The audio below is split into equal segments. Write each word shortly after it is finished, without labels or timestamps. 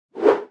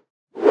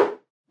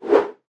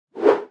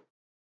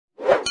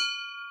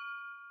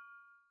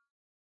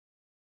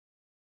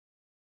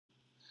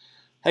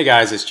Hey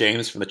guys, it's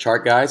James from the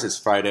Chart Guys. It's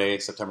Friday,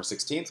 September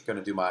 16th. Going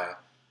to do my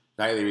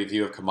nightly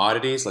review of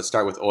commodities. Let's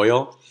start with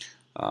oil.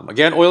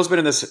 Again, oil's been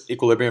in this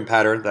equilibrium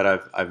pattern that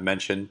I've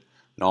mentioned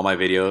in all my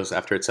videos.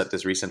 After it set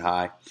this recent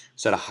high,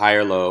 set a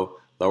higher low,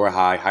 lower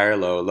high, higher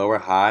low, lower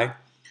high,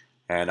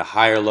 and a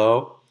higher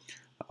low.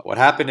 What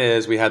happened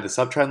is we had this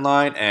uptrend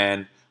line,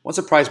 and once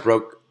the price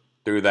broke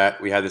through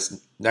that, we had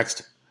this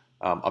next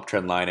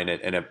uptrend line, and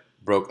it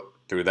broke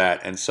through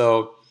that. And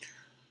so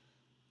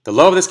the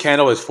low of this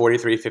candle is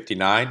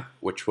 43.59,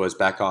 which was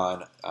back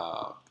on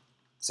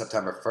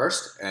September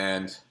 1st,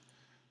 and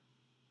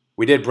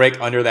we did break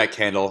under that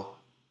candle,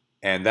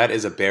 and that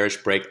is a bearish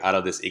break out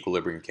of this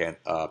equilibrium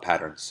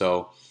pattern.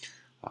 So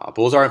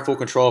bulls are in full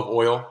control of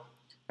oil,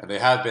 and they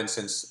have been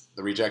since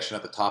the rejection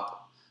at the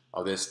top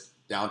of this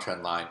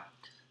downtrend line.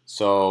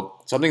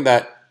 So something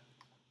that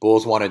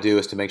bulls want to do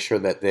is to make sure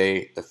that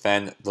they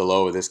defend the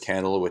low of this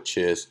candle, which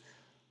is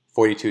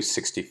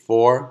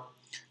 42.64.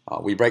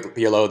 We break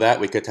below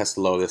that, we could test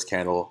the low of this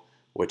candle,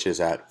 which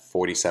is at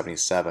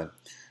 40.77.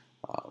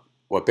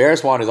 What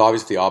bears want is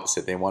obviously the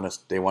opposite. They want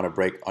to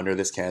break under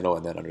this candle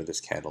and then under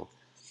this candle.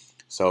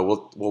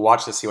 So we'll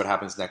watch to see what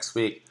happens next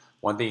week.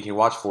 One thing you can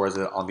watch for is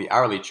that on the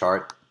hourly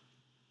chart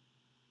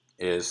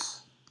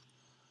is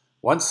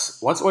once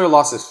oil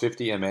lost this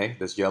 50 MA,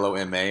 this yellow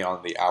MA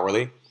on the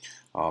hourly,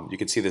 you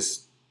can see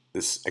this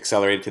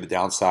accelerated to the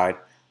downside.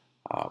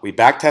 We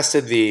back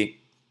tested the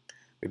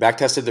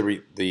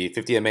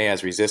 50 MA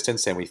as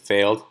resistance, and we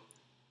failed.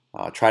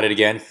 Tried it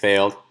again,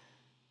 failed.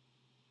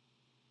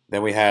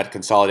 Then we had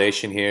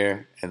consolidation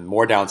here and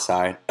more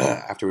downside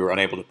after we were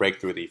unable to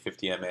break through the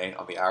 50 MA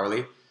on the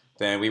hourly.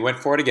 Then we went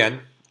for it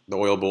again, the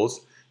oil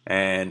bulls,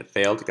 and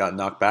failed, got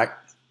knocked back.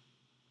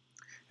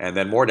 And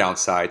then more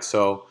downside.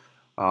 So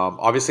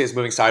obviously it's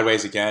moving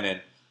sideways again, and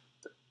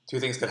two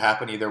things could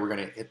happen. Either we're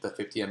going to hit the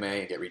 50 MA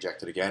and get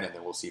rejected again, and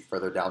then we'll see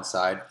further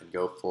downside and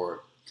go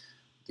for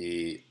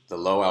the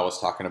low I was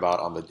talking about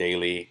on the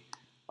daily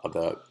of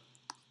the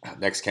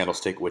next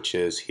candlestick, which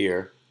is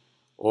here.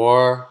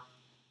 Or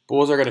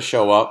bulls are going to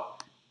show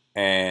up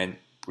and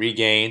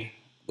regain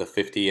the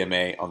 50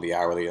 MA on the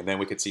hourly, and then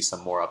we could see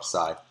some more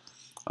upside.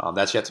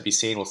 That's yet to be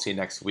seen. We'll see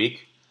next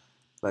week.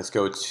 Let's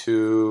go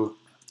to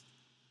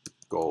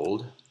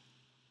gold.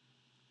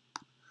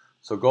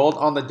 So gold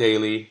on the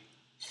daily,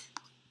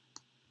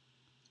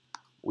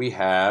 we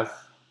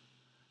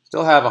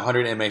still have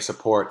 100 MA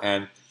support,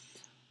 and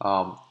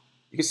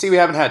you can see we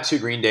haven't had two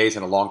green days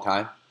in a long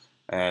time,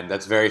 and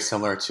that's very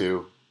similar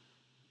to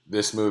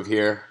this move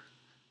here,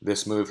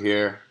 this move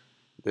here,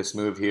 this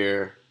move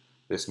here,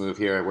 this move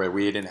here, where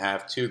we didn't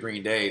have two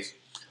green days.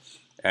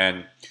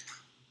 And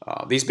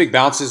these big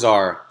bounces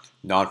are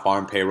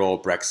non-farm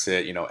payroll,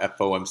 Brexit,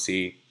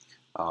 FOMC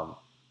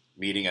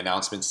meeting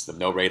announcements, the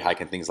no rate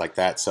hike and things like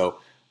that. So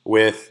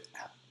with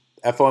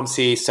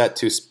FOMC set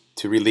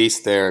to release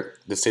their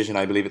decision,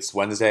 I believe it's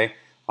Wednesday,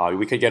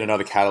 we could get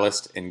another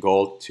catalyst in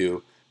gold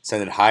to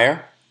send it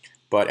higher.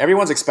 But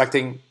everyone's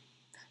expecting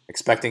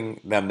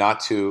them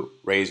not to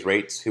raise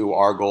rates who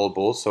are gold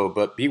bulls.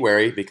 But be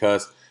wary,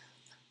 because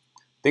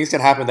things can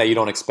happen that you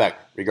don't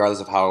expect,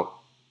 regardless of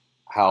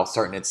how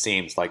certain it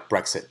seems, like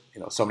Brexit.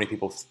 So many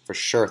people for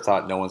sure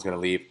thought no one's going to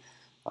leave.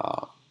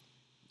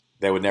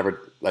 They would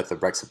never let the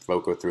Brexit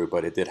vote go through,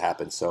 but it did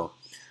happen. So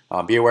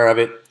be aware of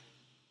it.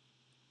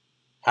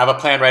 Have a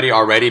plan ready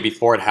already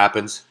before it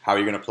happens. How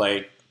you're going to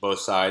play both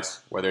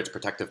sides, whether it's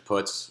protective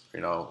puts,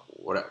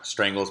 whatever,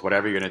 strangles,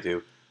 whatever you're going to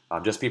do.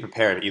 Just be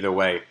prepared either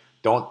way.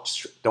 Don't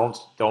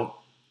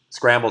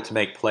scramble to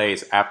make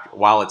plays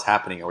while it's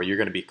happening, or you're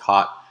going to be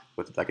caught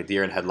with like a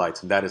deer in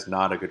headlights, and that is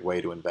not a good way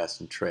to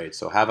invest and trade.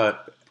 So have a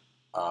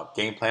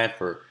game plan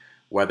for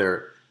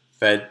whether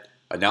Fed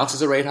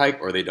announces a rate hike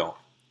or they don't.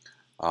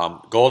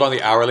 Gold on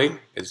the hourly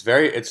is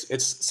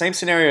it's same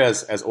scenario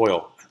as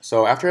oil.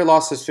 So after it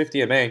lost this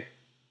 50 MA,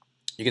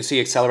 you can see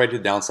accelerated to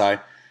the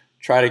downside.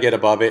 Try to get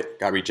above it,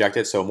 got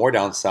rejected, so more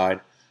downside.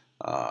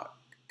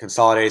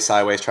 Consolidated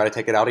sideways, try to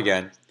take it out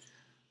again.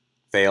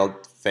 Failed,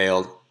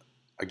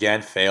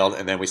 again failed,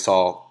 and then we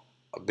saw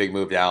a big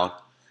move down.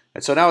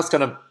 And so now it's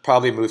going to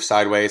probably move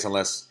sideways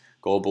unless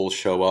gold bulls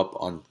show up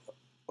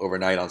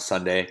overnight on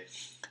Sunday.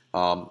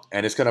 And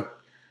it's going to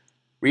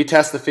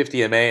retest the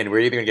 50 MA, and we're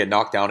either going to get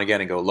knocked down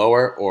again and go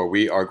lower, or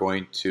we are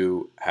going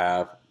to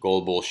have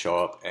gold bulls show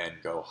up and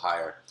go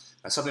higher.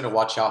 That's something to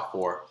watch out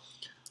for.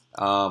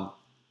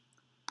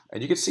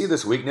 And you can see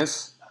this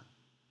weakness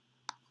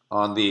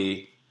on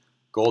the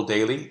gold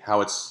daily,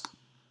 how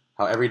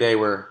every day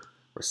we're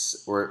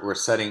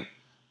setting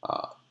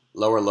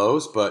lower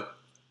lows. But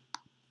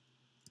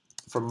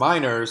for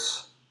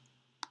miners,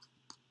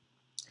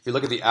 if you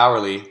look at the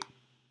hourly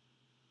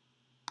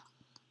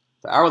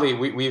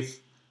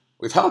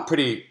we've held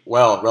pretty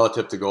well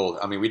relative to gold.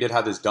 I mean, we did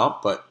have this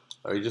dump, but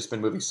we've just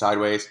been moving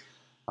sideways.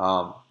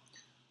 We're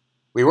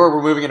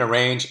moving in a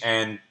range,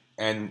 and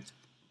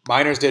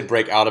miners did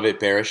break out of it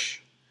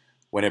bearish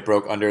when it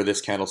broke under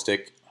this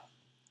candlestick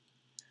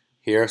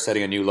here,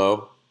 setting a new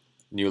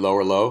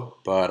lower low.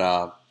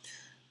 But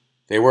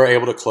they were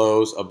able to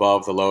close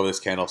above the low of this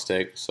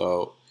candlestick.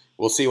 So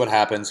we'll see what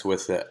happens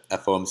with the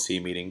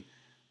FOMC meeting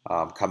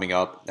coming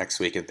up next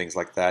week and things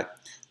like that.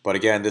 But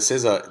again, this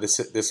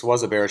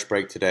was a bearish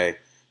break today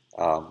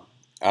out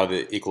of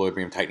the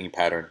equilibrium tightening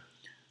pattern.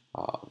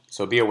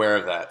 So be aware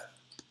of that.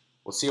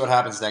 We'll see what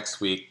happens next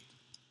week.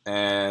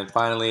 And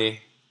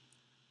finally,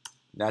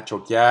 natural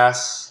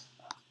gas.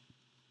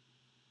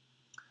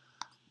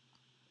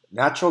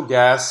 Natural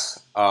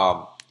gas,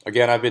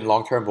 again, I've been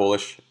long-term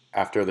bullish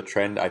after the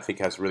trend, I think,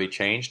 has really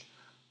changed.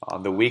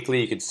 On the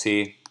weekly, you can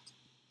see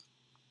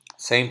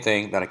same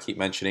thing that I keep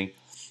mentioning.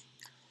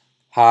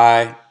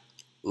 High,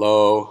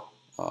 low,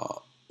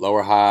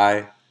 lower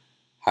high,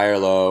 higher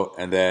low,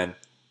 and then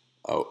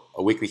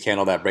a weekly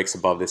candle that breaks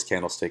above this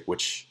candlestick,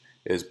 which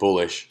is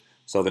bullish.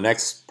 So the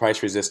next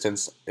price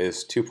resistance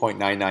is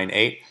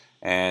 2.998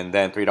 and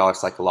then $3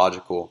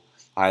 psychological.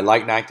 I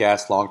like nat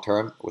gas long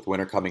term with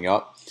winter coming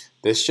up.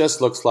 This just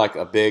looks like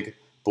a big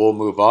bull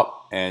move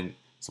up and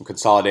some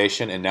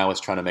consolidation, and now it's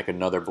trying to make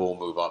another bull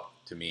move up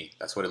to me.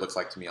 That's what it looks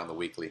like to me on the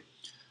weekly.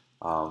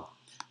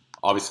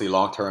 Obviously,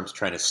 long-term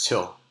trend is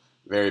still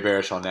very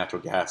bearish on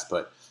natural gas,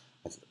 but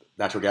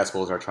natural gas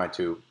bulls are trying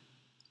to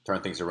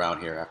turn things around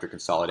here after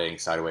consolidating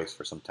sideways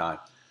for some time.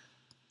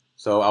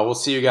 So I will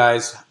see you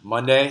guys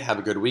Monday. Have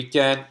a good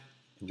weekend.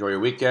 Enjoy your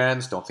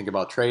weekends. Don't think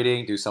about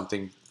trading. Do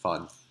something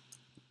fun.